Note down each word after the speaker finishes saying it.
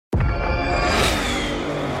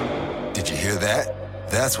that?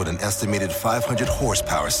 That's what an estimated 500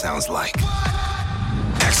 horsepower sounds like.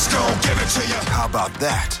 Gon' give it to you. How about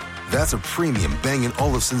that? That's a premium Bang &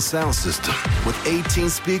 Olufsen sound system with 18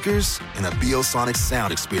 speakers and a Biosonic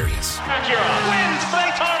sound experience. Acura wins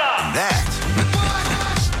Daytona. And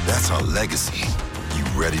that's our legacy. You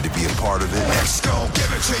ready to be a part of it? Gon'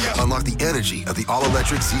 give it to you. Unlock the energy of the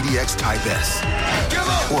all-electric ZDX Type S.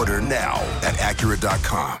 Order now at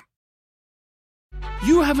Acura.com.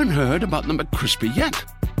 You haven't heard about the McCrispy yet?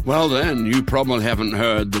 Well, then, you probably haven't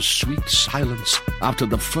heard the sweet silence after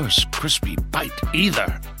the first crispy bite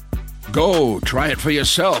either. Go try it for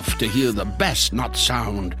yourself to hear the best nut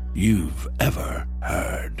sound you've ever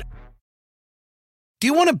heard. Do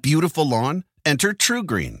you want a beautiful lawn? Enter True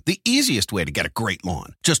Green, the easiest way to get a great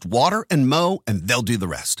lawn. Just water and mow, and they'll do the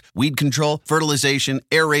rest. Weed control, fertilization,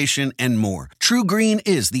 aeration, and more. True Green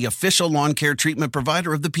is the official lawn care treatment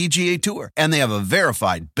provider of the PGA Tour, and they have a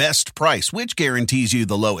verified best price, which guarantees you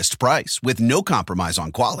the lowest price with no compromise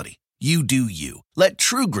on quality. You do you. Let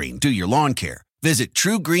True Green do your lawn care. Visit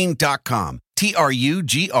truegreen.com,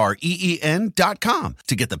 TRUGREEN.com,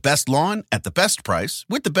 to get the best lawn at the best price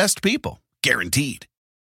with the best people. Guaranteed.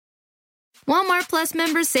 Walmart Plus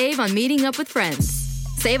members save on meeting up with friends.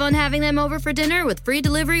 Save on having them over for dinner with free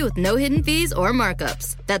delivery with no hidden fees or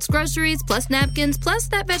markups. That's groceries, plus napkins, plus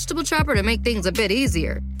that vegetable chopper to make things a bit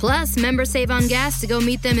easier. Plus, members save on gas to go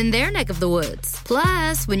meet them in their neck of the woods.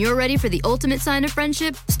 Plus, when you're ready for the ultimate sign of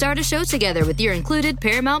friendship, start a show together with your included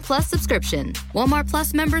Paramount Plus subscription. Walmart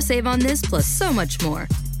Plus members save on this plus so much more.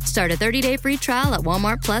 Start a 30-day free trial at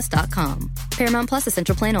walmartplus.com. Paramount Plus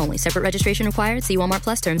Essential Plan only. Separate registration required. See Walmart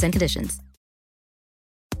Plus terms and conditions.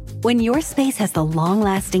 When your space has the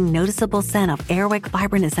long-lasting, noticeable scent of Airwick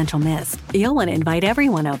Vibrant Essential Mist, you'll want to invite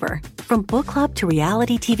everyone over. From book club to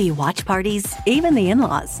reality TV watch parties, even the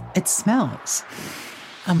in-laws. It smells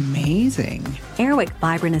amazing. Airwick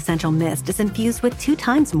Vibrant Essential Mist is infused with 2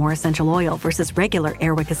 times more essential oil versus regular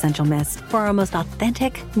Airwick Essential Mist for our most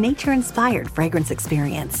authentic, nature-inspired fragrance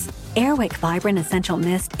experience. Airwick Vibrant Essential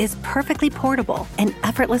Mist is perfectly portable and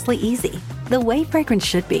effortlessly easy. The way fragrance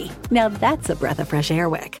should be. Now that's a breath of fresh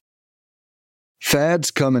Airwick. Fads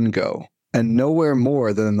come and go, and nowhere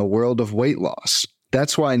more than in the world of weight loss.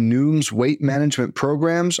 That's why Noom's weight management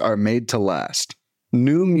programs are made to last.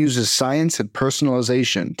 Noom uses science and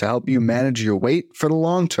personalization to help you manage your weight for the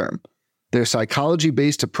long term. Their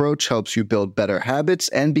psychology-based approach helps you build better habits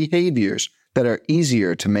and behaviors that are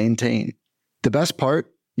easier to maintain. The best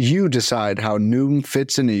part? You decide how Noom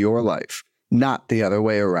fits into your life, not the other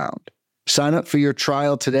way around. Sign up for your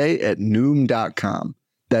trial today at Noom.com.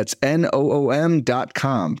 That's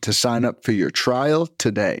Noom.com to sign up for your trial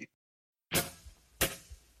today.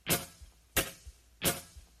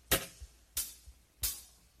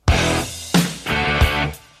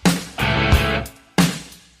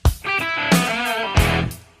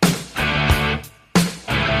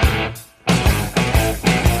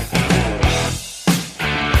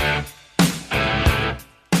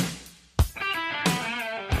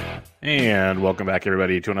 And welcome back,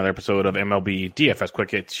 everybody, to another episode of MLB DFS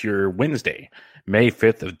Quick Hits, your Wednesday, May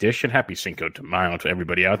 5th edition. Happy Cinco de Mayo to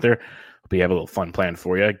everybody out there. Hope you have a little fun planned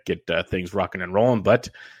for you. Get things rocking and rolling. But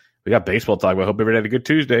we got baseball to talk about. Hope everybody had a good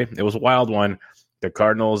Tuesday. It was a wild one. The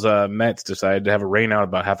Cardinals Mets decided to have a rain out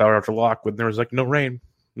about half hour after lock when there was like no rain.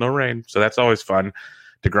 So that's always fun.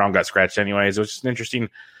 DeGrom got scratched anyways. It was just an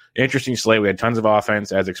interesting slate. We had tons of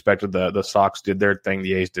offense as expected. The Sox did their thing.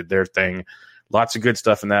 The A's did their thing. Lots of good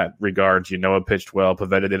stuff in that regard. Noah pitched well.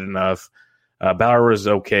 Pivetta did enough. Bauer was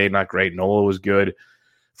okay, not great. Nola was good.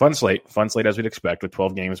 Fun slate as we'd expect with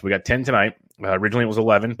 12 games. We got 10 tonight. Originally it was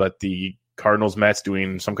 11, but the Cardinals Mets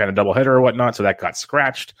doing some kind of doubleheader or whatnot, so that got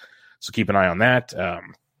scratched. So keep an eye on that.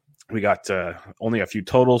 We got only a few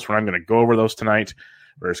totals. We're not going to go over those tonight.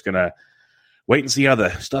 We're just going to wait and see how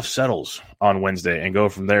the stuff settles on Wednesday and go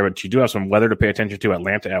from there. But you do have some weather to pay attention to.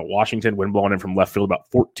 Atlanta at Washington, wind blowing in from left field about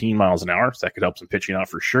 14 miles an hour. So that could help some pitching out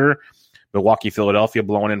for sure. Milwaukee, Philadelphia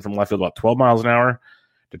blowing in from left field about 12 miles an hour.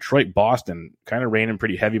 Detroit, Boston kind of raining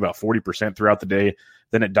pretty heavy, about 40% throughout the day.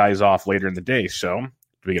 Then it dies off later in the day. So do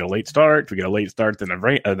we get a late start? Do we get a late start, then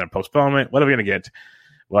a postponement? What are we going to get?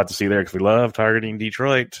 We'll have to see there because we love targeting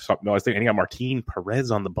Detroit. So, no, I was thinking, you got Martin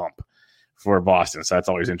Perez on the bump for Boston, so that's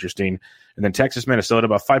always interesting. And then Texas, Minnesota,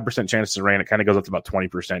 about 5% chances of rain. It kind of goes up to about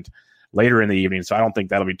 20% later in the evening, so I don't think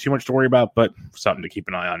that'll be too much to worry about, but something to keep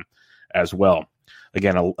an eye on as well.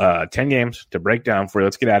 Again, 10 games to break down for you.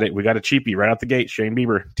 Let's get at it. We got a cheapie right out the gate. Shane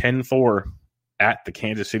Bieber, 10-4 at the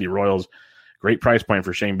Kansas City Royals. Great price point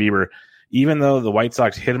for Shane Bieber. Even though the White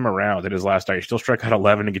Sox hit him around at his last start, he still struck out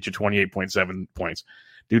 11 to get you 28.7 points.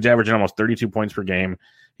 Dude's averaging almost 32 points per game.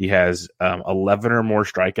 He has 11 or more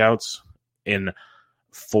strikeouts in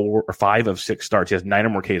 4 or 5 of 6 starts. He has 9 or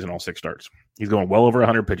more Ks in all 6 starts. He's going well over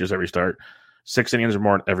 100 pitches every start, 6 innings or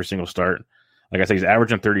more in every single start. Like I said, he's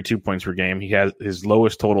averaging 32 points per game. He has his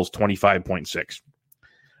lowest totals 25.6.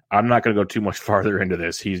 I'm not going to go too much farther into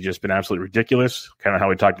this. He's just been absolutely ridiculous. Kind of how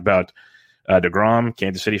we talked about DeGrom,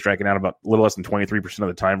 Kansas City striking out about a little less than 23% of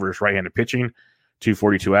the time versus right-handed pitching.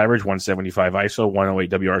 242 average, 175 ISO,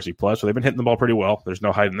 108 WRC plus. So they've been hitting the ball pretty well. There's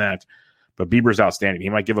no hiding that. But Bieber's outstanding. He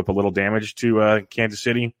might give up a little damage to Kansas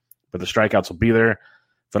City, but the strikeouts will be there.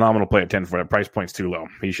 Phenomenal play at 10 for that. Price point's too low.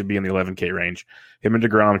 He should be in the 11K range. Him and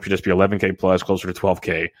DeGrom should just be 11K plus, closer to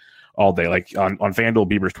 12K all day. Like on FanDuel,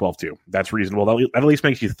 Bieber's 12-2. That's reasonable. That at least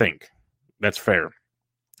makes you think. That's fair.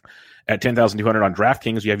 At 10,200 on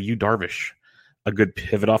DraftKings, you have Yu Darvish. A good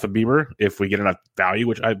pivot off of Bieber if we get enough value,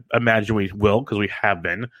 which I imagine we will because we have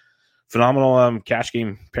been. Phenomenal cash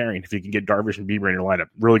game pairing if you can get Darvish and Bieber in your lineup.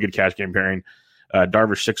 Really good cash game pairing.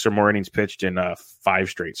 Darvish 6 or more innings pitched in 5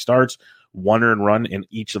 straight starts. 1 earned run in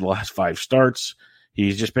each of the last 5 starts.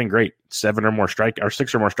 He's just been great. 6 or more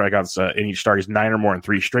strikeouts in each start. He's 9 or more in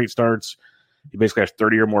 3 straight starts. He basically has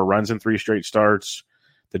 30 or more runs in 3 straight starts.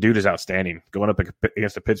 The dude is outstanding. Going up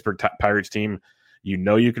against the Pittsburgh Pirates team, you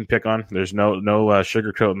know you can pick on. There's no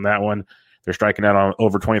sugarcoat in that one. They're striking out on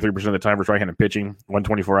over 23% of the time for right-handed pitching.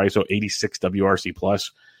 124 ISO, 86 WRC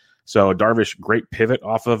plus. So Darvish, great pivot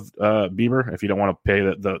off of Bieber. If you don't want to pay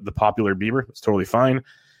the popular Bieber, it's totally fine.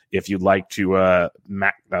 If you'd like to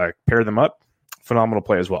pair them up, phenomenal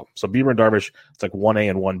play as well. So Bieber and Darvish, it's like 1A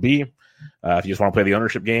and 1B. If you just want to play the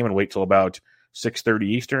ownership game and wait till about 6:30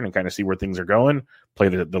 Eastern and kind of see where things are going, play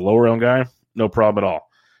the lower-owned guy, no problem at all.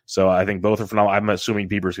 So I think both are phenomenal. I'm assuming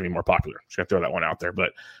Bieber's going to be more popular. Just going to throw that one out there.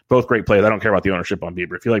 But both great plays. I don't care about the ownership on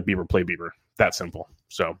Bieber. If you like Bieber, play Bieber. That simple.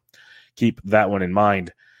 So keep that one in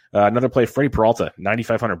mind. Another play, Freddie Peralta,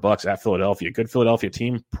 $9,500 at Philadelphia. Good Philadelphia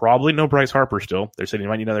team. Probably no Bryce Harper still. They're saying he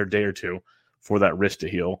might need another day or two for that wrist to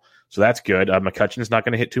heal. So that's good. McCutcheon's not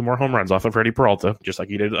going to hit 2 more home runs off of Freddie Peralta, just like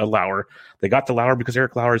he did Lauer. They got to Lauer because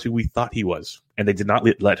Eric Lauer is who we thought he was, and they did not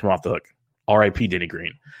let him off the hook. R.I.P. Denny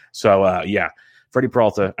Green. So, yeah. Freddie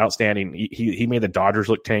Peralta, outstanding. He made the Dodgers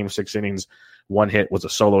look tame. 6 innings, 1 hit, was a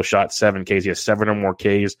solo shot, 7 Ks. He has 7 or more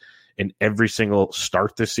Ks in every single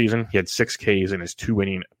start this season. He had 6 Ks in his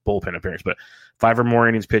 2-inning bullpen appearance, but 5 or more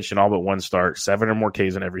innings pitched in all but 1 start, 7 or more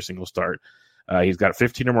Ks in every single start. He's got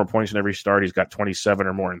 15 or more points in every start. He's got 27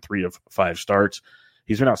 or more in 3 of 5 starts.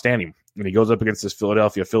 He's been outstanding. And he goes up against this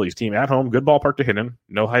Philadelphia Phillies team at home. Good ballpark to hit in.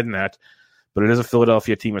 No hiding that. But it is a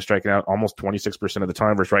Philadelphia team that's striking out almost 26% of the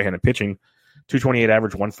time versus right-handed pitching. 228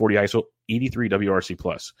 average, 140 ISO, 83 WRC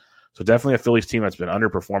plus. So definitely a Phillies team that's been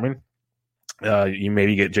underperforming. You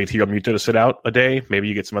maybe get JT Realmuto to sit out a day. Maybe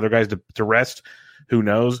you get some other guys to rest. Who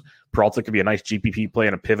knows? Peralta could be a nice GPP play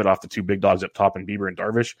and a pivot off the 2 big dogs up top in Bieber and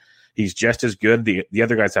Darvish. He's just as good. The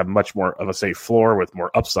other guys have much more of a safe floor with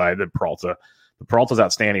more upside than Peralta. But Peralta's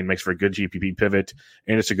outstanding, makes for a good GPP pivot,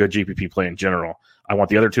 and it's a good GPP play in general. I want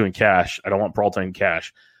the other 2 in cash. I don't want Peralta in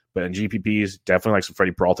cash. But in GPPs, definitely like some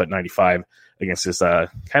Freddie Peralta at 95 against this kind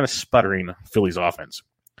of sputtering Phillies offense.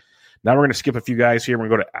 Now we're going to skip a few guys here. We're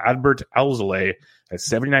going to go to Adbert Alzolay at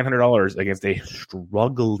 $7,900 against a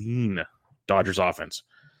struggling Dodgers offense.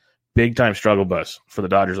 Big-time struggle bus for the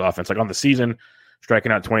Dodgers offense. Like on the season,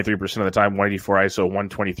 striking out 23% of the time, 184 ISO,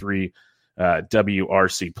 123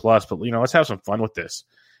 WRC plus. But, let's have some fun with this.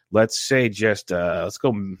 Let's say just let's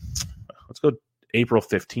go April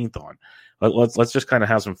 15th on. Let's just kind of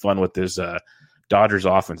have some fun with this Dodgers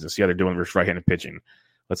offense and see how they're doing versus right-handed pitching.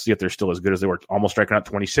 Let's see if they're still as good as they were. Almost striking out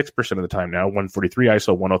 26% of the time now. 143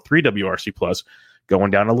 ISO, 103 WRC plus, going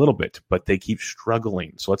down a little bit, but they keep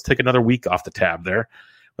struggling. So let's take another week off the tab there.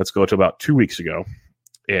 Let's go to about 2 weeks ago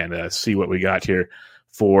and see what we got here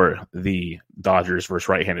for the Dodgers versus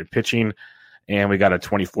right-handed pitching. And we got a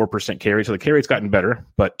 24% K rate. So the K rate's gotten better,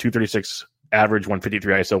 but 236 average,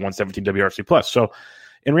 153 ISO, 117 WRC plus. So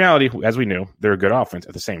in reality, as we knew, they're a good offense.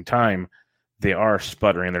 At the same time, they are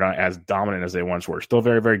sputtering. They're not as dominant as they once were. Still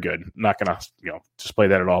very, very good. Not going to display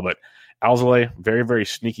that at all. But Alzolay, very, very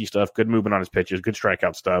sneaky stuff. Good movement on his pitches. Good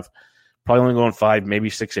strikeout stuff. Probably only going 5,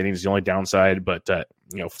 maybe 6 innings is the only downside. But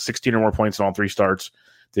 16 or more points in all 3 starts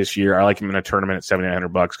this year. I like him in a tournament at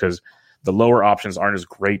 $7,900 because the lower options aren't as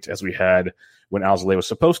great as we had when Alzolay was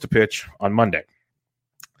supposed to pitch on Monday.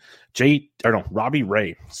 Robbie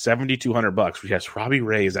Ray, $7,200. Yes, Robbie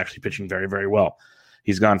Ray is actually pitching very, very well.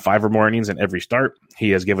 He's gone 5 or more innings in every start. He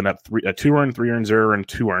has given up 2 earned, 3 earned, 0 earned,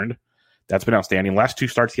 2 earned. That's been outstanding. Last 2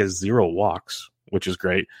 starts, he has 0 walks. which is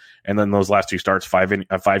great. And then those last two starts,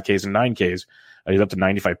 5Ks and 9Ks. He's up to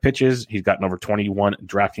 95 pitches. He's gotten over 21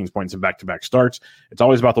 DraftKings points in back-to-back starts. It's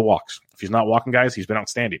always about the walks. If he's not walking guys, he's been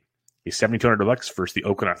outstanding. He's $7,200 versus the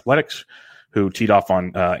Oakland Athletics, who teed off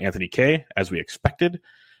on Anthony Kay, as we expected.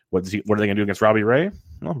 What are they going to do against Robbie Ray?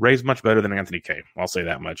 Well, Ray's much better than Anthony Kay. I'll say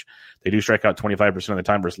that much. They do strike out 25% of the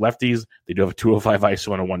time versus lefties. They do have a 205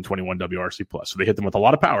 ISO and a 121 WRC+. So they hit them with a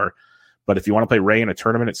lot of power. But if you want to play Ray in a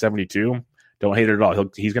tournament at 72, don't hate it at all.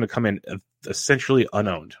 He's going to come in essentially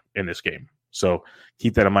unowned in this game. So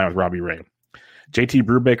keep that in mind with Robbie Ray. JT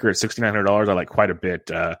Brubaker at $6,900, I like quite a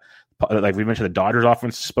bit. Like we mentioned, the Dodgers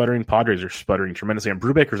offense is sputtering. Padres are sputtering tremendously. And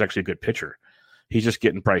Brubaker is actually a good pitcher. He's just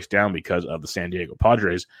getting priced down because of the San Diego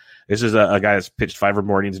Padres. This is a guy that's pitched 5 or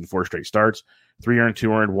more innings in 4 straight starts. 3 earned,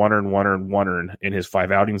 2 earned, 1 earned, 1 earned, 1 earned in his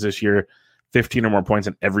 5 outings this year. 15 or more points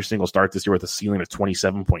in every single start this year with a ceiling of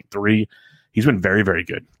 27.3. He's been very, very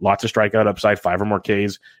good. Lots of strikeout upside, 5 or more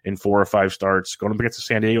Ks in 4 or 5 starts. Going up against the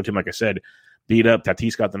San Diego team, like I said, beat up.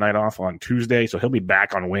 Tatis got the night off on Tuesday, so he'll be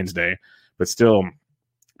back on Wednesday. But still,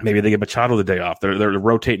 maybe they give Machado the day off. They're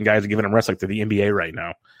rotating guys and giving them rest like they're the NBA right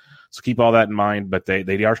now. So keep all that in mind. But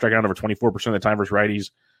they are striking out over 24% of the time versus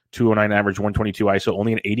righties, 209 average, 122 ISO,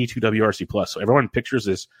 only an 82 WRC+. So everyone pictures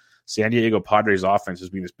this San Diego Padres offense as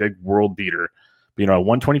being this big world beater. But,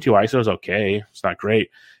 122 ISO is okay. It's not great.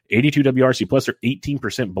 82 WRC+, they're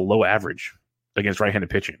 18% below average against right-handed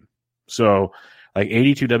pitching. So,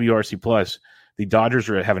 82 WRC+, the Dodgers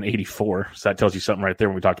have an 84. So that tells you something right there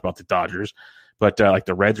when we talked about the Dodgers. But,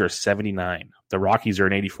 the Reds are a 79. The Rockies are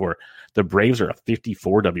an 84. The Braves are a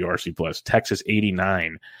 54 WRC+. Texas,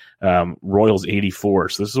 89. Royals, 84.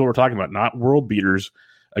 So this is what we're talking about. Not world beaters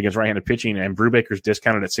against right-handed pitching, and Brubaker's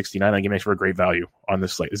discounted at 69. I think it makes for a great value on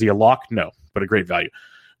this slate. Is he a lock? No, but a great value.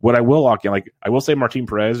 What I will lock in, I will say Martin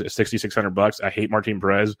Perez is $6,600. I hate Martin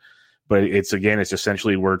Perez, but it's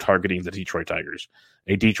essentially we're targeting the Detroit Tigers,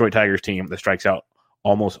 a Detroit Tigers team that strikes out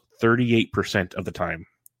almost 38% of the time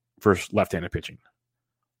for left-handed pitching.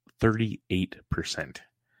 38%.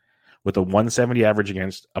 With a 170 average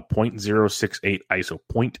against a .068 ISO,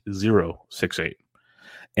 .068.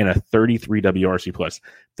 And a 33 WRC+.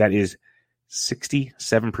 That is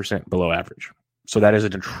 67% below average. So that is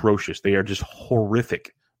an atrocious. They are just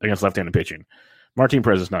horrific against left-handed pitching. Martin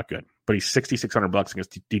Perez is not good, but he's $6,600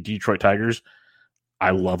 against the Detroit Tigers.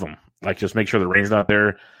 I love him. Just make sure the rain's not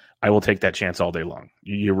there. I will take that chance all day long.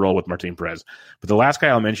 You roll with Martin Perez. But the last guy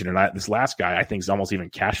I'll mention, this last guy I think is almost even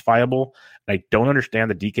cash viable. I don't understand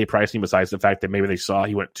the DK pricing besides the fact that maybe they saw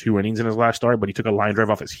he went 2 innings in his last start, but he took a line drive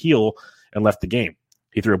off his heel and left the game.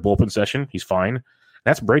 He threw a bullpen session. He's fine.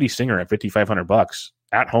 That's Brady Singer at $5,500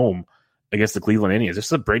 at home against the Cleveland Indians. This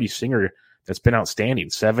is a Brady Singer that's been outstanding.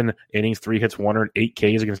 7 innings, 3 hits, 1 earned, 8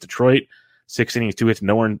 Ks against Detroit. 6 innings, 2 hits,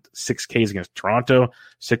 no earned, 6 Ks against Toronto.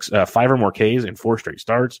 5 or more Ks in 4 straight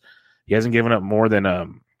starts. He hasn't given up more than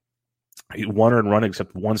 1 earned run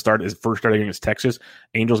except 1 start. His first start against Texas.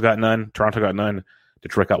 Angels got none. Toronto got none.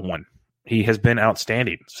 Detroit got 1. He has been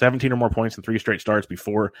outstanding. 17 or more points in 3 straight starts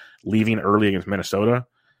before leaving early against Minnesota.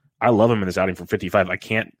 I love him in this outing for 55. I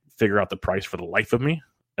can't figure out the price for the life of me.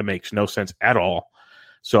 It makes no sense at all.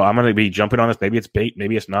 So I'm going to be jumping on this. Maybe it's bait.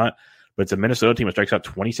 Maybe it's not. But it's a Minnesota team that strikes out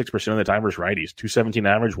 26% of the time versus righties. 217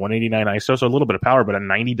 average, 189 ISO. So a little bit of power, but a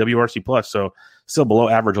 90 WRC+. So still below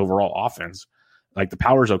average overall offense. The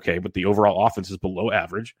power's okay, but the overall offense is below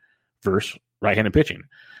average versus right-handed pitching.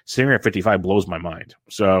 Singer at 55 blows my mind.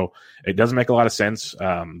 So it doesn't make a lot of sense,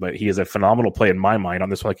 but he is a phenomenal play in my mind on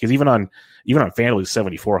this one. Because even on FanDuel, he's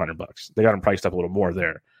 $7,400. They got him priced up a little more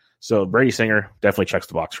there. So Brady Singer definitely checks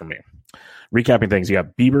the box for me. Recapping things, you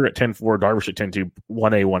got Bieber at 10-4, Darvish at 10-2,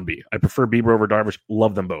 1A, 1B. I prefer Bieber over Darvish.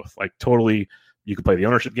 Love them both. Totally, you can play the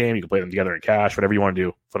ownership game. You can play them together in cash. Whatever you want to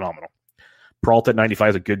do, phenomenal. Peralta at 95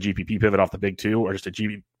 is a good GPP pivot off the big 2 or just a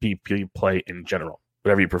GPP play in general.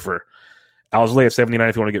 Whatever you prefer. Alzolay at 79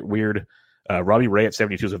 if you want to get weird. Robbie Ray at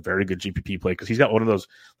 72 is a very good GPP play because he's got one of those,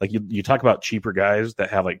 you talk about cheaper guys that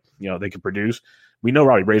have they can produce. We know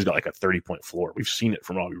Robbie Ray's got a 30-point floor. We've seen it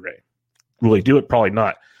from Robbie Ray. Will he do it? Probably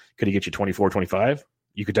not. Could he get you 24, 25?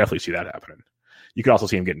 You could definitely see that happening. You could also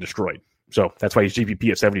see him getting destroyed. So that's why he's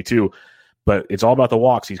GPP at 72. But it's all about the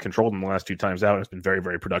walks. He's controlled them the last 2 times out, and it's been very,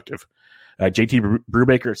 very productive. JT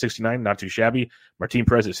Brubaker at 69, not too shabby. Martin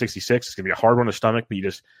Perez at 66. It's going to be a hard one to stomach, but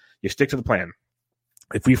you stick to the plan.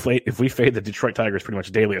 If we fade the Detroit Tigers pretty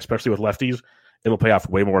much daily, especially with lefties, it'll pay off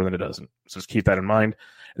way more than it doesn't. So just keep that in mind.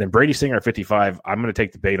 And then Brady Singer at 55, I'm going to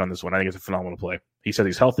take the bait on this one. I think it's a phenomenal play. He said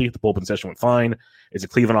he's healthy. The bullpen session went fine. It's a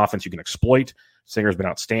Cleveland offense you can exploit. Singer's been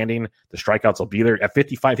outstanding. The strikeouts will be there. At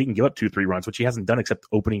 55, he can give up 2-3 runs, which he hasn't done except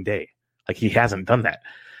opening day. He hasn't done that.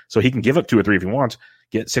 So he can give up 2 or 3 if he wants,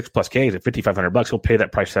 get 6+ Ks at $5,500. He'll pay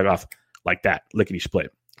that price tag off like that, lickety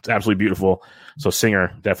split. It's absolutely beautiful. So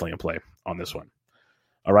Singer definitely in play on this one.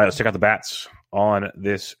 All right, let's check out the bats on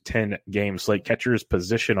this 10-game slate. Catcher's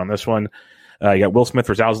position on this one. You got Will Smith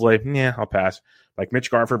versus Alzolay. Yeah, I'll pass. Like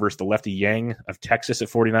Mitch Garver versus the lefty Yang of Texas at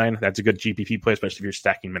 49. That's a good GPP play, especially if you're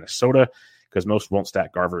stacking Minnesota, because most won't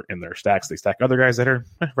stack Garver in their stacks. They stack other guys that are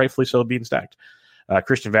rightfully so being stacked.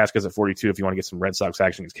 Christian Vasquez at 42 if you want to get some Red Sox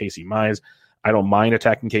action against Casey Mize. I don't mind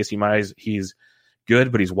attacking Casey Mize. He's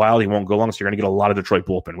good, but he's wild. He won't go long, so you're going to get a lot of Detroit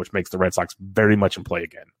bullpen, which makes the Red Sox very much in play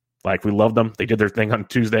again. Like, we love them. They did their thing on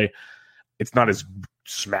Tuesday. It's not as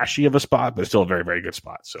smashy of a spot, but it's still a very, very good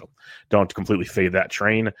spot. So don't completely fade that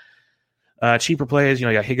train. Cheaper plays,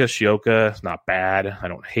 you got Higashioka. It's not bad. I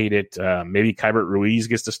don't hate it. Maybe Keibert Ruiz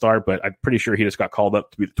gets to start, but I'm pretty sure he just got called up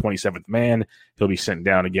to be the 27th man. He'll be sent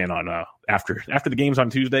down again on after the games on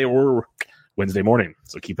Tuesday or Wednesday morning.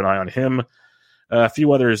 So keep an eye on him. A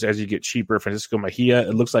few others as you get cheaper. Francisco Mejia.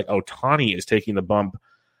 It looks like Ohtani is taking the bump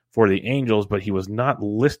for the Angels, but he was not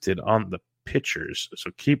listed on the pitchers. So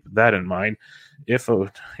keep that in mind. He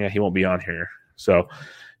won't be on here. So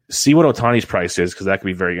see what Ohtani's price is, because that could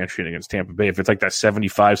be very interesting against Tampa Bay. If it's like that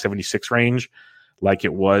 75, 76 range, like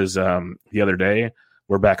it was the other day,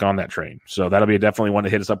 we're back on that train. So that'll be definitely one to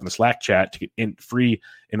hit us up in the Slack chat to get in free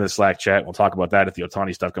into the Slack chat. We'll talk about that if the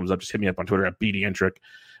Ohtani stuff comes up. Just hit me up on Twitter at BDentric.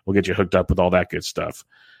 We'll get you hooked up with all that good stuff.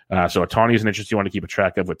 So Ohtani is an interest you want to keep a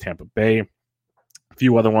track of with Tampa Bay. A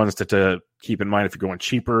few other ones to keep in mind if you're going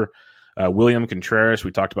cheaper. William Contreras,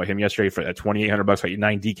 we talked about him yesterday for at $2,800, got you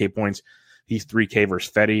 9 DK points. He's 3K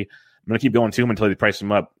versus Fetty. I'm going to keep going to him until they price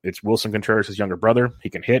him up. It's Wilson Contreras' younger brother. He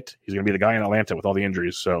can hit. He's going to be the guy in Atlanta with all the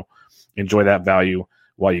injuries. So enjoy that value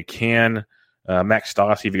while you can. Max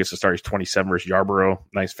Stassi, if he gets to start, he's 27 versus Yarborough.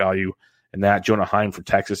 Nice value. And that Jonah Heim for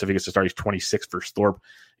Texas, if he gets to start, he's 26 versus Thorpe.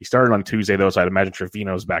 He started on Tuesday, though, so I'd imagine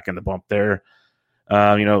Trevino's back in the bump there.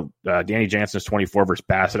 Danny Jansen's 24 versus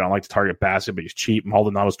Bassett. I don't like to target Bassett, but he's cheap.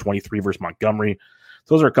 Maldonado's 23 versus Montgomery.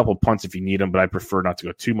 So those are a couple of punts if you need them, but I prefer not to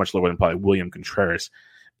go too much lower than probably William Contreras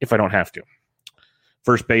if I don't have to.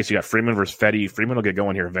 First base, you got Freeman versus Fetty. Freeman will get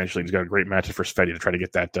going here eventually. He's got a great matchup versus Fetty to try to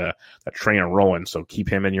get that train rolling, so keep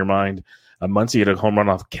him in your mind. Muncy had a home run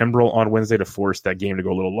off Kimbrel on Wednesday to force that game to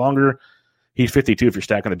go a little longer. He's 52 if you're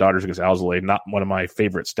stacking the Dodgers against Alzolay. Not one of my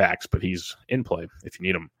favorite stacks, but he's in play if you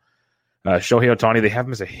need him. Shohei Ohtani, they have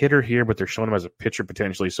him as a hitter here, but they're showing him as a pitcher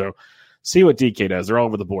potentially. So see what DK does. They're all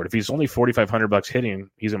over the board. If he's only $4,500 hitting,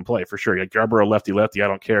 he's in play for sure. Like Yarborough, lefty, I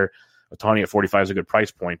don't care. Ohtani at 45 is a good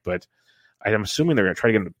price point, but I'm assuming they're going to try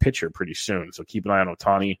to get him a pitcher pretty soon. So keep an eye on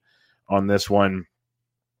Ohtani on this one.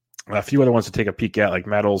 A few other ones to take a peek at, like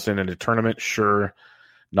Matt Olson in a tournament. Sure,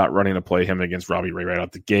 not running to play him against Robbie Ray right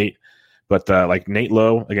out the gate. But like Nate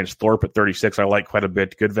Lowe against Thorpe at 36, I like quite a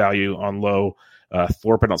bit. Good value on Lowe.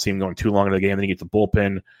 Thorpe, I don't see him going too long in the game. Then you get the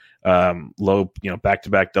bullpen. Lowe,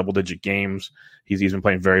 back-to-back double-digit games. He's been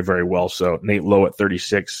playing very, very well. So Nate Lowe at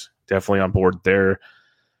 36, definitely on board there.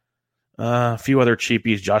 A few other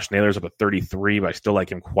cheapies. Josh Naylor's up at 33, but I still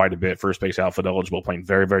like him quite a bit. First base outfield eligible, playing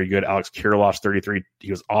very, very good. Alex Kirilloff's 33.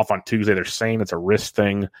 He was off on Tuesday. They're saying it's a wrist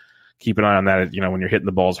thing. Keep an eye on that. When you're hitting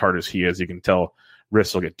the ball as hard as he is, you can tell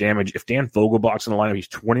wrists will get damaged. If Dan Vogelbach's in the lineup, he's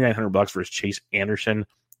 $2,900 versus Chase Anderson.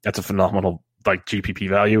 That's a phenomenal GPP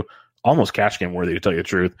value. Almost cash game worthy, to tell you the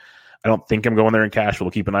truth. I don't think I'm going there in cash, but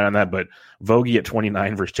we'll keep an eye on that. But Vogie at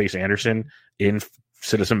 29 versus Chase Anderson in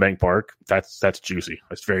Citizen Bank Park, that's juicy.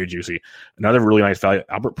 That's very juicy. Another really nice value,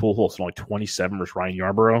 Albert Pujols, only 27 versus Ryan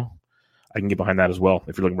Yarborough. I can get behind that as well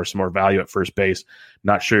if you're looking for some more value at first base.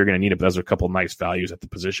 Not sure you're going to need it, but those are a couple of nice values at the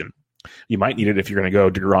position. You might need it if you're going to go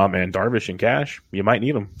DeGrom and Darvish in cash. You might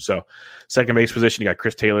need them. So second base position, you got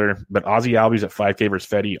Chris Taylor, but Ozzie Albies at 5K versus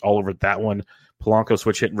Fetty, all over that one. Polanco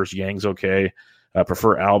switch hitting versus Yang's okay.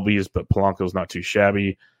 Prefer Albies, but Polanco's not too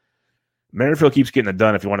shabby. Merrifield keeps getting it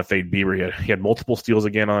done if you want to fade Bieber. He had multiple steals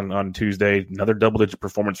again on Tuesday. Another double-digit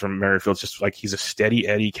performance from Merrifield. It's just like he's a steady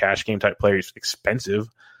Eddie cash game type player. He's expensive,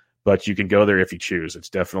 but you can go there if you choose. It's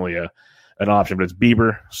definitely an option, but it's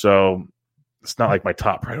Bieber, so it's not like my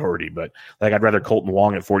top priority. But I'd rather Colton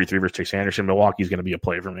Wong at 43 versus Chase Anderson. Milwaukee's going to be a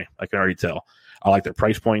play for me. I can already tell. I like their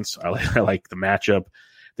price points. I like the matchup.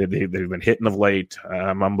 They've been hitting of late.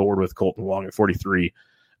 I'm on board with Colton Wong at 43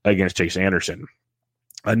 against Chase Anderson.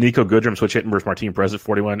 Nico Goodrum switch hitting versus Martin Perez at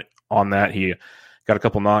 41. On that, he got a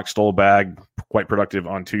couple knocks, stole a bag, quite productive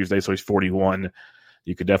on Tuesday, so he's 41.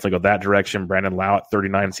 You could definitely go that direction. Brandon Lau at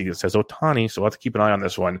 39. See, it says Ohtani, so we'll have to keep an eye on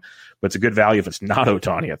this one. But it's a good value if it's not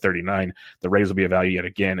Ohtani at 39. The Rays will be a value yet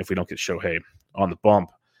again if we don't get Shohei on the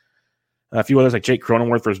bump. A few others like Jake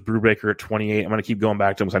Cronenworth versus Brubaker at 28. I'm going to keep going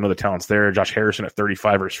back to him because I know the talent's there. Josh Harrison at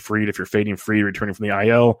 35 versus Fried. If you're fading Fried, returning from the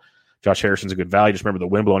IL, Josh Harrison's a good value. Just remember the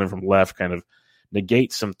wind blowing in from left kind of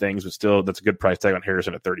negates some things, but still that's a good price tag on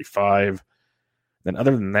Harrison at 35. Then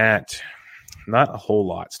other than that, not a whole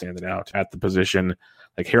lot standing out at the position.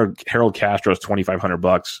 Like Harold Castro is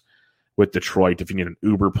 $2,500 with Detroit if you need an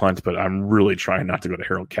uber punt, but I'm really trying not to go to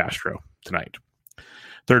Harold Castro tonight.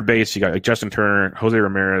 Third base, you got like Justin Turner, Jose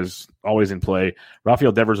Ramirez, always in play.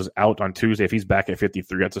 Rafael Devers is out on Tuesday. If he's back at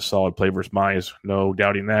 53, that's a solid play versus Mize. No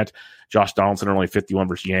doubting that. Josh Donaldson are only 51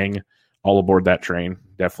 versus Yang. All aboard that train.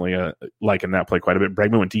 Definitely liking that play quite a bit.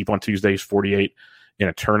 Bregman went deep on Tuesday. He's 48 in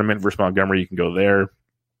a tournament versus Montgomery. You can go there.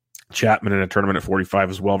 Chapman in a tournament at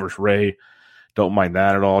 45 as well versus Ray. Don't mind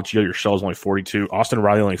that at all. Gio Urshela is only 42. Austin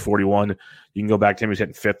Riley only 41. You can go back to him. He's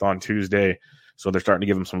hitting 5th on Tuesday. So they're starting to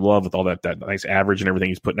give him some love with all that nice average and everything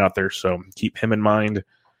he's putting out there. So keep him in mind.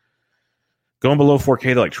 Going below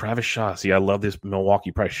 4K, like Travis Shaw. See, I love this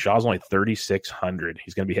Milwaukee price. Shaw's only 3,600.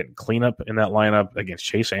 He's going to be hitting cleanup in that lineup against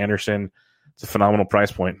Chase Anderson. It's a phenomenal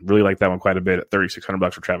price point. Really like that one quite a bit at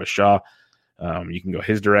 $3,600 for Travis Shaw. You can go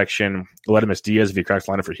his direction. Aledmus Diaz, if he cracks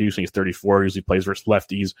lineup for Houston, he's 34. Usually plays versus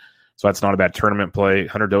lefties. So that's not a bad tournament play.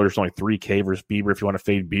 Hunter Dozier's only 3K versus Bieber if you want to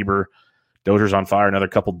fade Bieber. Dozier's on fire. Another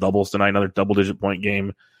couple doubles tonight. Another double-digit point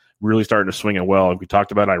game. Really starting to swing it well. We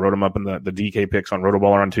talked about it. I wrote him up in the DK picks on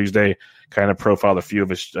Rotoballer on Tuesday. Kind of profiled a few of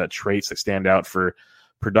his traits that stand out for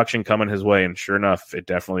production coming his way. And sure enough, it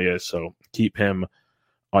definitely is. So keep him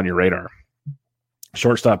on your radar.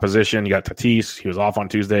 Shortstop position, you got Tatis. He was off on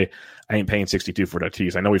Tuesday. I ain't paying 62 for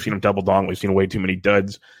Tatis. I know we've seen him double dong. We've seen way too many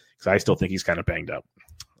duds because I still think he's kind of banged up.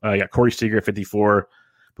 You got Corey Seager at 54.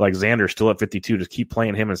 But like Xander's still at 52. Just keep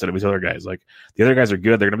playing him instead of these other guys. Like the other guys are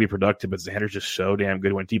good. They're going to be productive, but Xander's just so damn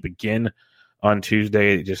good. Went deep again on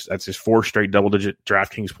Tuesday. That's his 4th straight double-digit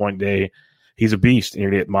DraftKings point day. He's a beast. And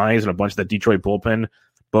you're going to get Mize and a bunch of that Detroit bullpen.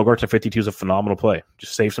 Bogarts at 52 is a phenomenal play.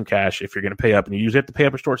 Just save some cash if you're going to pay up. And you usually have to pay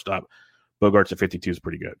up a shortstop. Bogarts at 52 is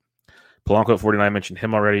pretty good. Polanco at 49, I mentioned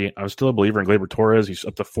him already. I'm still a believer in Gleyber Torres. He's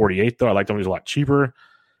up to 48, though. I like him. He's a lot cheaper.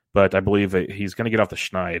 But I believe that he's going to get off the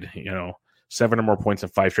schneid, 7 or more points in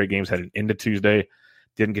 5 straight games headed into Tuesday.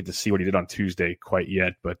 Didn't get to see what he did on Tuesday quite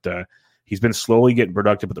yet, but he's been slowly getting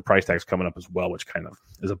productive, but the price tag's coming up as well, which kind of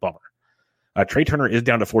is a bummer. Trey Turner is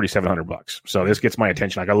down to $4,700, so this gets my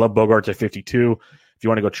attention. I love Bogarts at 52. If you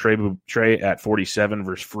want to go Trey at 47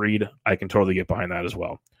 versus Fried, I can totally get behind that as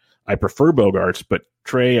well. I prefer Bogarts, but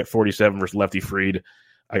Trey at 47 versus lefty Fried,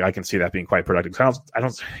 I can see that being quite productive.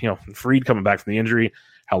 Fried coming back from the injury,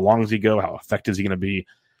 how long does he go? How effective is he going to be?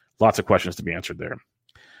 Lots of questions to be answered there.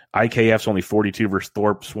 IKF's only 42 versus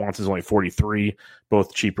Thorpe. Swanson's only 43.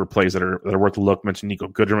 Both cheaper plays that are worth a look. Mentioned Nico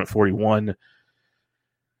Goodrum at 41.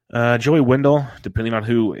 Joey Wendell, depending on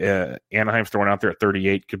who Anaheim's throwing out there at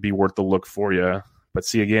 38, could be worth the look for you. But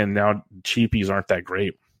see, again, now cheapies aren't that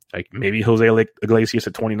great. Like maybe Jose Iglesias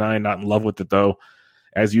at 29, not in love with it though.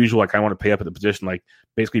 As usual, I kind of want to pay up at the position. Like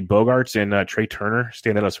basically Bogarts and Trey Turner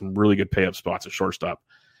stand out as some really good pay up spots at shortstop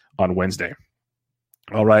on Wednesday.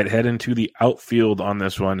 All right, head into the outfield on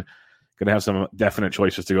this one. Going to have some definite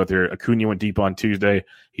choices to go through. Acuna went deep on Tuesday.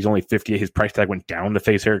 He's only 58. His price tag went down to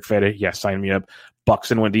face Eric Fede. Yeah, sign me up.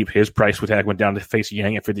 Buxton went deep. His price tag went down to face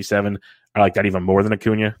Yang at 57. I like that even more than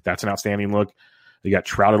Acuna. That's an outstanding look. You got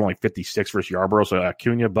Trout at only 56 versus Yarborough. So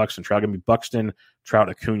Acuna, Buxton, Trout. Going to be Buxton, Trout,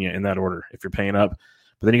 Acuna in that order if you're paying up.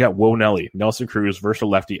 But then you got Wo Nelly, Nelson Cruz versus a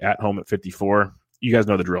lefty at home at 54. You guys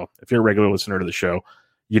know the drill. If you're a regular listener to the show,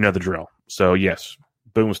 you know the drill. So, yes,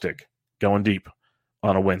 boomstick going deep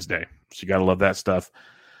on a Wednesday. So you got to love that stuff.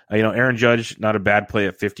 Aaron Judge, not a bad play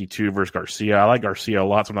at 52 versus Garcia. I like Garcia a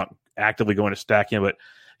lot, so I'm not actively going to stack him, but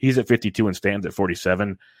he's at 52 and Stanton's at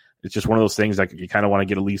 47. It's just one of those things like you kind of want to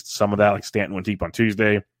get at least some of that. Like Stanton went deep on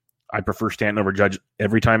Tuesday. I prefer Stanton over Judge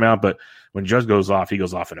every time out, but when Judge goes off, he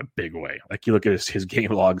goes off in a big way. Like you look at his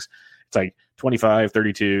game logs, it's like 25,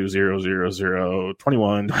 32, 0, 0, 0,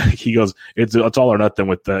 21. He goes, it's all or nothing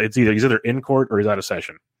with he's either in court or he's out of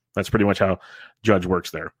session. That's pretty much how Judge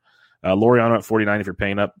works there. Laureano at 49, if you're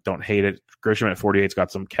paying up, don't hate it. Grisham at 48's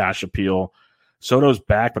got some cash appeal. Soto's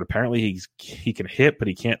back, but apparently he can hit, but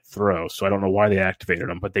he can't throw. So I don't know why they activated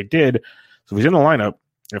him, but they did. So if he's in the lineup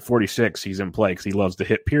at 46, he's in play because he loves to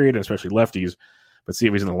hit, period, and especially lefties. But see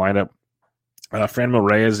if he's in the lineup. Franmil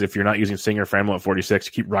Reyes, if you're not using Singer, Franmil at 46,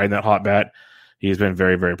 keep riding that hot bat. He's been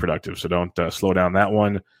very, very productive, so don't slow down that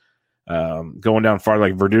one. Going down farther,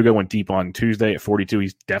 like Verdugo went deep on Tuesday at 42.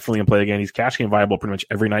 He's definitely in play again. He's cash game viable pretty much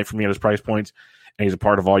every night for me at his price points, and he's a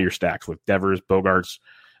part of all your stacks with Devers, Bogarts,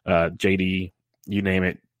 JD, you name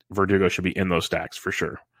it. Verdugo should be in those stacks for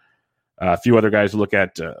sure. A few other guys to look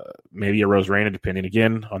at, maybe a Rosarena, depending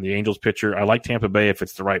again on the Angels pitcher. I like Tampa Bay if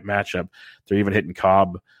it's the right matchup. They're even hitting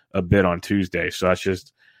Cobb a bit on Tuesday. So that's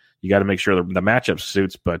just, you got to make sure the matchup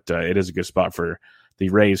suits, but it is a good spot for the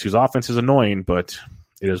Rays, whose offense is annoying, but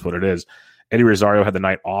it is what it is. Eddie Rosario had the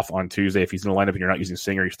night off on Tuesday. If he's in the lineup and you're not using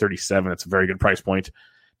Singer, he's 37. That's a very good price point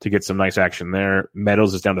to get some nice action there.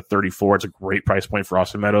 Meadows is down to 34. It's a great price point for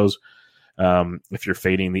Austin Meadows. If you're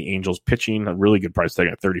fading the Angels pitching, a really good price tag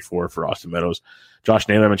at 34 for Austin Meadows. Josh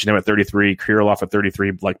Naylor, I mentioned him at 33. Kirilloff at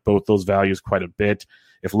 33. Like both those values quite a bit.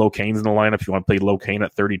 If Locane's in the lineup, if you want to play Locane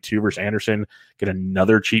at 32 versus Anderson, get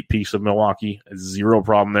another cheap piece of Milwaukee. Zero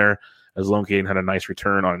problem there, as Locane had a nice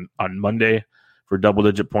return on Monday for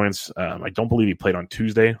double-digit points. I don't believe he played on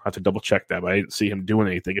Tuesday. I have to double-check that, but I didn't see him doing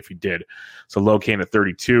anything if he did. So Locane at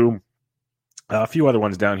 32. A few other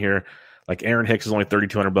ones down here. Like Aaron Hicks is only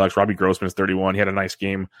 $3,200. Robbie Grossman is 31. He had a nice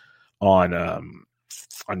game on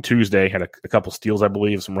Tuesday. Had a couple steals, I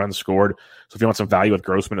believe, some runs scored. So if you want some value with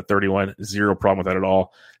Grossman at 31, zero problem with that at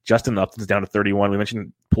all. Justin Upton's down to 31. We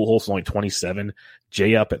mentioned Pujols is only 27.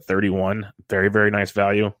 Jay up at 31. Very, very nice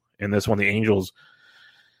value. In this one, the Angels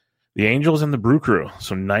and the Brew Crew.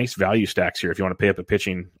 So nice value stacks here if you want to pay up the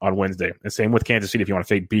pitching on Wednesday. And same with Kansas City if you want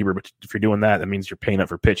to fade Bieber. But if you're doing that, that means you're paying up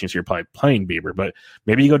for pitching, so you're probably playing Bieber. But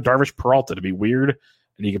maybe you go Darvish Peralta to be weird,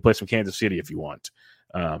 and you can play some Kansas City if you want.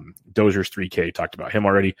 Dozier's 3K, talked about him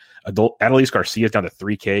already. Adolis Garcia is down to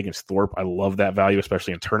 3K against Thorpe. I love that value,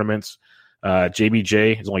 especially in tournaments.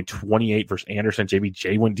 JBJ is only 28 versus Anderson.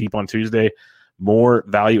 JBJ went deep on Tuesday. More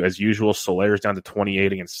value as usual. Soler's down to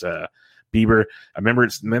 28 against Bieber. Remember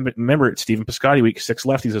it's Stephen Piscotty week. 6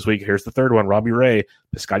 lefties this week. Here's the third one. Robbie Ray.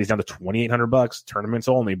 Piscotty's down to $2,800. Tournaments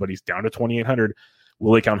only, but he's down to $2,800.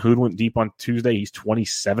 Willie Calhoun went deep on Tuesday. He's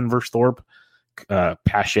 27 versus Thorpe.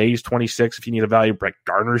 Pache's 26 if you need a value. Brett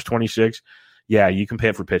Gardner's 26. Yeah, you can pay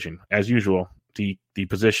it for pitching as usual. The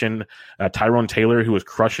position, Tyrone Taylor, who was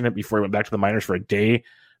crushing it before he went back to the minors for a day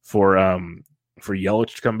for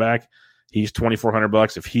Yelich to come back. He's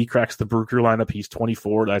 $2,400. If he cracks the Brew Crew lineup, he's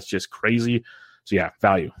 24. That's just crazy. So yeah,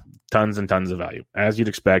 value, tons and tons of value, as you'd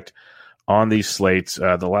expect on these slates.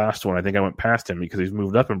 The last one, I think I went past him because he's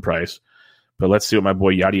moved up in price. But let's see what my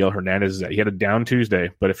boy Yadiel Hernandez is at. He had a down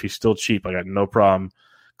Tuesday, but if he's still cheap, I got no problem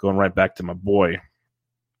going right back to my boy.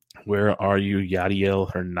 Where are you,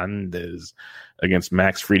 Yadiel Hernandez against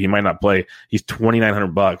Max Fried? He might not play. He's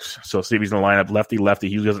 $2,900. So see if he's in the lineup. Lefty.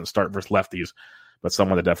 He doesn't start versus lefties, but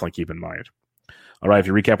someone to definitely keep in mind. All right, if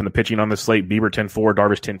you're recapping the pitching on this slate, Bieber 10-4,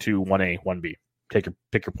 Darvish 10-2, 1A, 1B. Pick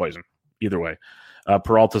your poison. Either way.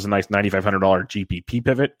 Peralta's a nice $9,500 GPP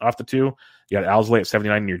pivot off the two. You got Alzolay at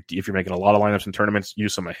 79. If you're making a lot of lineups in tournaments,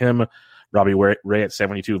 use some of him. Robbie Ray at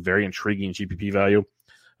 72, very intriguing GPP value.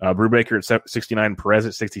 Brubaker at 69, Perez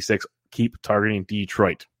at 66. Keep targeting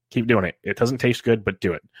Detroit. Keep doing it. It doesn't taste good, but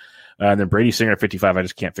do it. And then Brady Singer at 55. I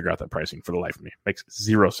just can't figure out that pricing for the life of me. Makes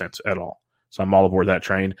 0 sense at all. So I'm all aboard that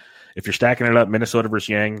train. If you're stacking it up, Minnesota versus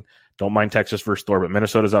Yang, don't mind Texas versus Thor, but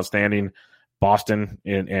Minnesota's outstanding. Boston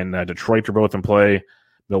and Detroit are both in play.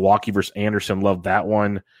 Milwaukee versus Anderson, love that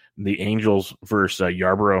one. The Angels versus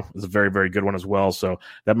Yarborough is a very, very good one as well. So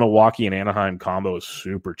that Milwaukee and Anaheim combo is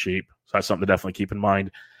super cheap. So that's something to definitely keep in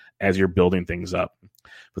mind as you're building things up.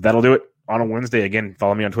 But that'll do it on a Wednesday. Again,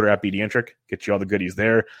 follow me on Twitter at BDentric. Get you all the goodies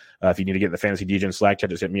there. If you need to get in the Fantasy DJ and Slack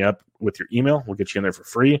chat, just hit me up with your email. We'll get you in there for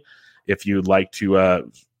free. If you'd like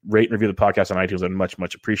to rate and review the podcast on iTunes, I'd much,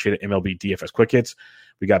 much appreciate it. MLB DFS Quick Hits.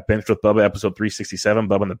 We got Benched with Bubba, episode 367.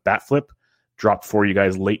 Bubba and the Bat Flip dropped for you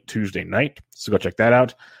guys late Tuesday night. So go check that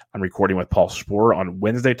out. I'm recording with Paul Sporer on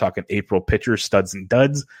Wednesday, talking April pitchers, studs, and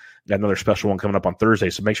duds. Got another special one coming up on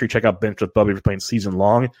Thursday. So make sure you check out Benched with Bubba if you're playing season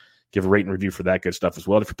long. Give a rate and review for that good stuff as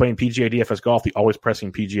well. If you're playing PGA DFS Golf, the always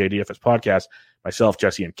pressing PGA DFS podcast, myself,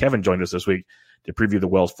 Jesse, and Kevin joined us this week to preview the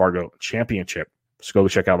Wells Fargo Championship. So go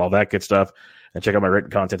check out all that good stuff and check out my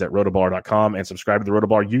written content at rotoballer.com and subscribe to the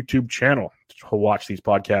Rotoballer YouTube channel to watch these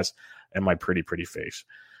podcasts and my pretty, pretty face.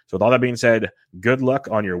 So with all that being said, good luck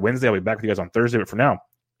on your Wednesday. I'll be back with you guys on Thursday. But for now,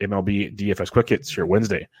 MLB DFS Quick Hits, your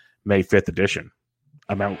Wednesday, May 5th edition.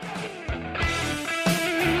 I'm out.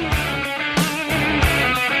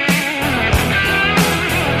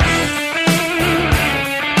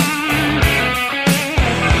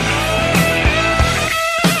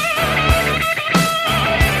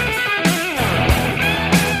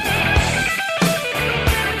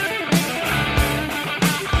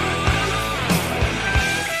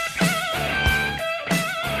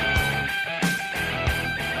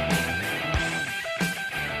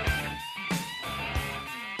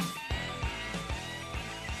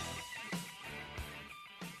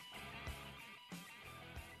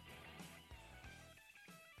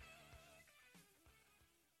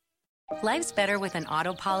 Life's better with an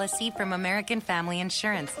auto policy from American Family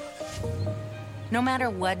Insurance. No matter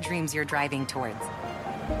what dreams you're driving towards.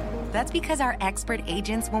 That's because our expert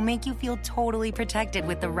agents will make you feel totally protected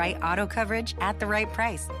with the right auto coverage at the right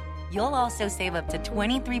price. You'll also save up to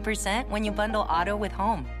 23% when you bundle auto with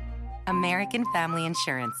home. American Family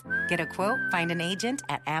Insurance. Get a quote, find an agent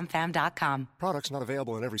at amfam.com. Products not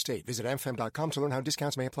available in every state. Visit amfam.com to learn how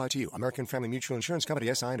discounts may apply to you. American Family Mutual Insurance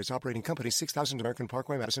Company, SI, and its operating company, 6000 American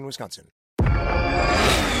Parkway, Madison, Wisconsin.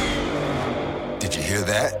 Did you hear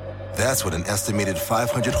that? That's what an estimated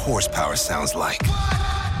 500 horsepower sounds like.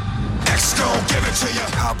 X-Gon, give it to you.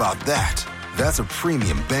 How about that? That's a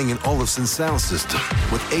premium Bang & Olufsen sound system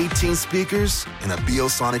with 18 speakers and a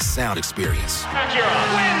Biosonic sound experience. Acura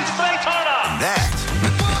wins Daytona. And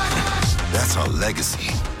that's our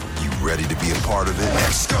legacy. You ready to be a part of it?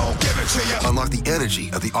 X-Gon, give it to you. Unlock the energy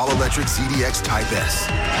of the all-electric ZDX Type S.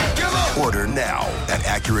 Order now at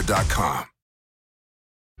Acura.com.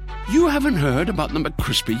 You haven't heard about the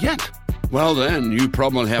McCrispy yet? Well, then, you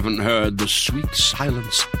probably haven't heard the sweet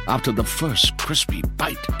silence after the first crispy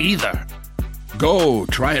bite either. Go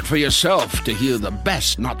try it for yourself to hear the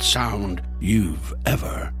best not sound you've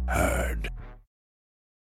ever heard.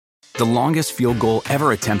 The longest field goal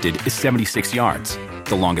ever attempted is 76 yards.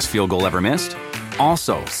 The longest field goal ever missed?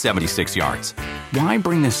 Also 76 yards. Why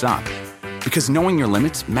bring this up? Because knowing your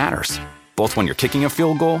limits matters, both when you're kicking a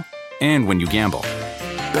field goal and when you gamble.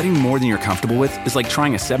 Betting more than you're comfortable with is like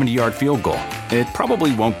trying a 70-yard field goal. It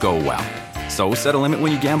probably won't go well. So set a limit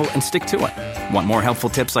when you gamble and stick to it. Want more helpful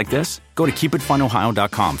tips like this? Go to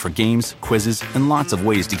keepitfunohio.com for games, quizzes, and lots of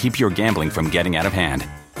ways to keep your gambling from getting out of hand.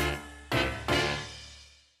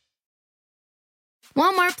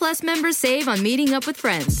 Walmart Plus members save on meeting up with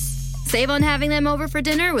friends. Save on having them over for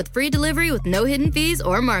dinner with free delivery with no hidden fees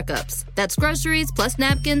or markups. That's groceries plus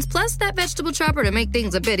napkins plus that vegetable chopper to make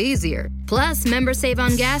things a bit easier. Plus, members save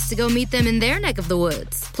on gas to go meet them in their neck of the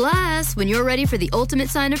woods. Plus, when you're ready for the ultimate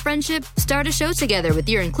sign of friendship, start a show together with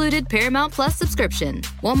your included Paramount Plus subscription.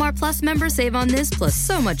 Walmart Plus members save on this plus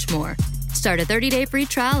so much more. Start a 30-day free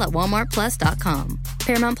trial at walmartplus.com.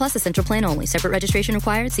 Paramount Plus Essential Plan only. Separate registration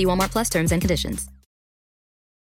required. See Walmart Plus terms and conditions.